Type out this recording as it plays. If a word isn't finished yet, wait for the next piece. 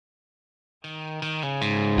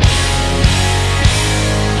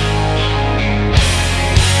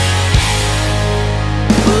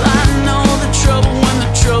Well, I know the trouble when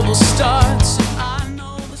the trouble starts. I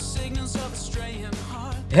know the signals of a straying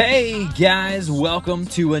heart. Hey guys, welcome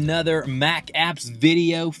to another Mac Apps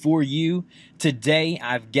video for you. Today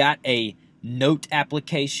I've got a note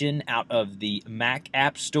application out of the Mac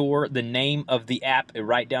App Store. The name of the app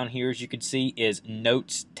right down here, as you can see, is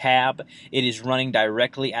NotesTab. It is running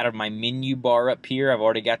directly out of my menu bar up here. I've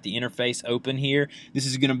already got the interface open here. This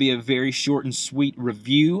is going to be a very short and sweet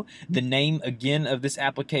review. The name again of this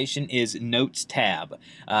application is NotesTab.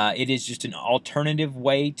 It is just an alternative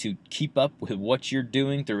way to keep up with what you're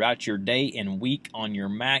doing throughout your day and week on your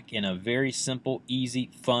Mac in a very simple, easy,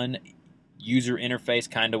 fun user interface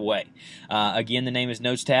kind of way. Again, the name is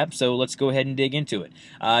NotesTab, so let's go ahead and dig into it.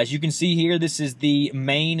 As you can see here, this is the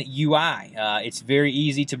main UI. It's very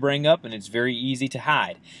easy to bring up and it's very easy to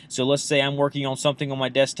hide. So let's say I'm working on something on my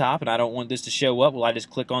desktop and I don't want this to show up. Well, I just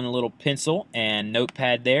click on the little pencil and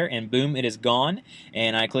notepad there, and boom, it is gone.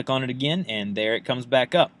 And I click on it again and there it comes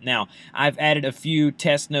back up. Now, I've added a few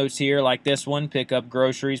test notes here like this one: pick up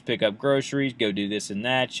groceries, go do this and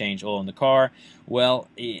that, change oil in the car. Well,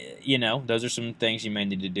 you know, those are some things you may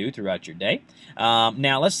need to do throughout your day.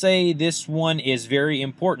 Now, let's say this one is very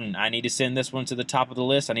important. I need to send this one to the top of the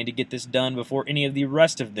list. I need to get this done before any of the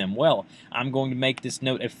rest of them. Well, I'm going to make this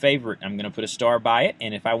note a favorite. I'm going to put a star by it,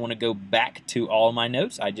 and if I want to go back to all my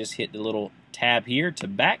notes, I just hit the little tab here to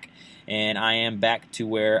back, and I am back to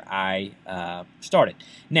where I started.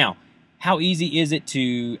 Now, how easy is it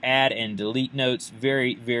to add and delete notes?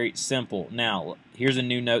 Very, very simple. Now, here's a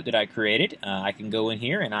new note that I created. I can go in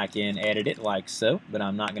here and I can edit it like so, but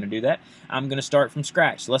I'm not going to do that. I'm going to start from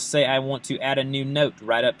scratch. Let's say I want to add a new note.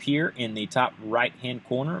 Right up here in the top right-hand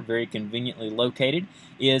corner, very conveniently located,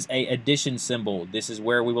 is a addition symbol. This is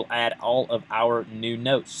where we will add all of our new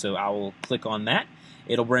notes. So I will click on that.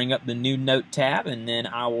 It'll bring up the new note tab, and then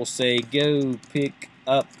I will say go pick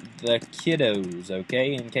up the kiddos,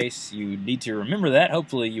 okay, in case you need to remember that.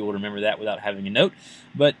 Hopefully you will remember that without having a note,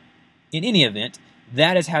 but in any event,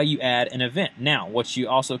 that is how you add an event. Now, what you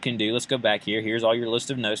also can do, let's go back here. Here's all your list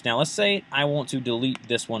of notes. Now, let's say I want to delete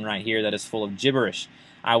this one right here that is full of gibberish.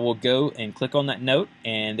 I will go and click on that note,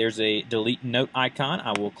 and there's a delete note icon.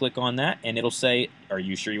 I will click on that, and it'll say, are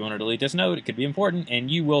you sure you want to delete this note? It could be important, and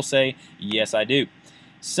you will say, yes, I do.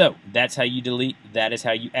 So that's how you delete, that is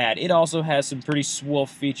how you add. It also has some pretty swell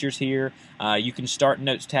features here. You can start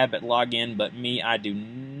NotesTab at login, but me, I do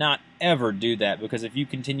not ever do that, because if you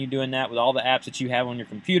continue doing that with all the apps that you have on your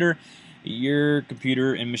computer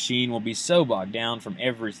and machine will be so bogged down from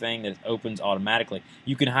everything that opens automatically.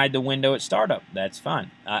 You can hide the window at startup. That's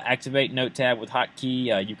fine. Activate NotesTab with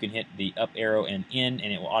hotkey. You can hit the up arrow and in,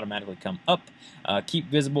 and it will automatically come up. Keep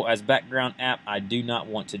visible as background app. I do not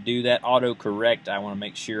want to do that. Autocorrect. I want to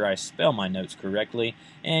make sure I spell my notes correctly.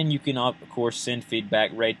 And you can, of course, send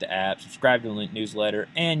feedback, rate the app, subscribe to the newsletter,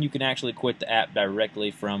 and you can actually quit the app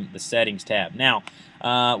directly from the settings tab. Now,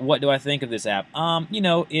 what do I think of this app? You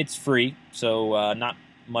know, it's free, so not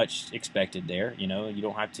much expected there. You know, you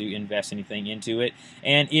don't have to invest anything into it.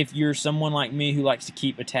 And if you're someone like me who likes to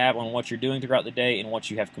keep a tab on what you're doing throughout the day and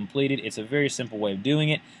what you have completed, it's a very simple way of doing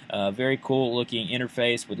it. Very cool looking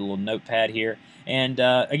interface with a little notepad here. And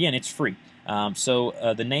again, it's free.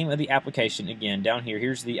 So the name of the application, again, down here,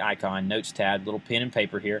 here's the icon, NotesTab, little pen and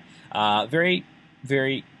paper here. Very,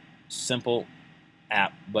 very simple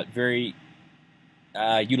app, but very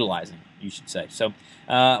utilizing, you should say. So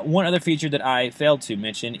one other feature that I failed to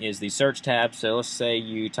mention is the search tab. So let's say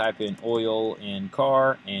you type in oil in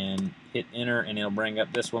car and hit enter, and it'll bring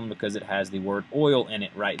up this one because it has the word oil in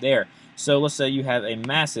it right there. So let's say you have a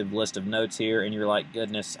massive list of notes here and you're like,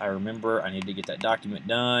 goodness, I remember I need to get that document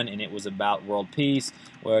done, and it was about world peace.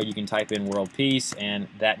 Well, you can type in world peace and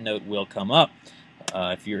that note will come up.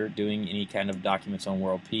 If you're doing any kind of documents on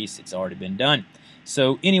world peace, it's already been done.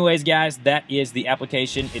 So anyways, guys, that is the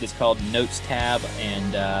application. It is called NotesTab,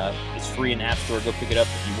 and it's free in App Store. Go pick it up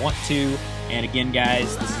if you want to. And again,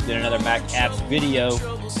 guys, this has been another Mac Apps video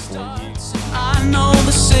for you. I know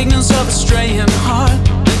the signals of a straying heart.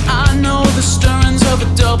 I know the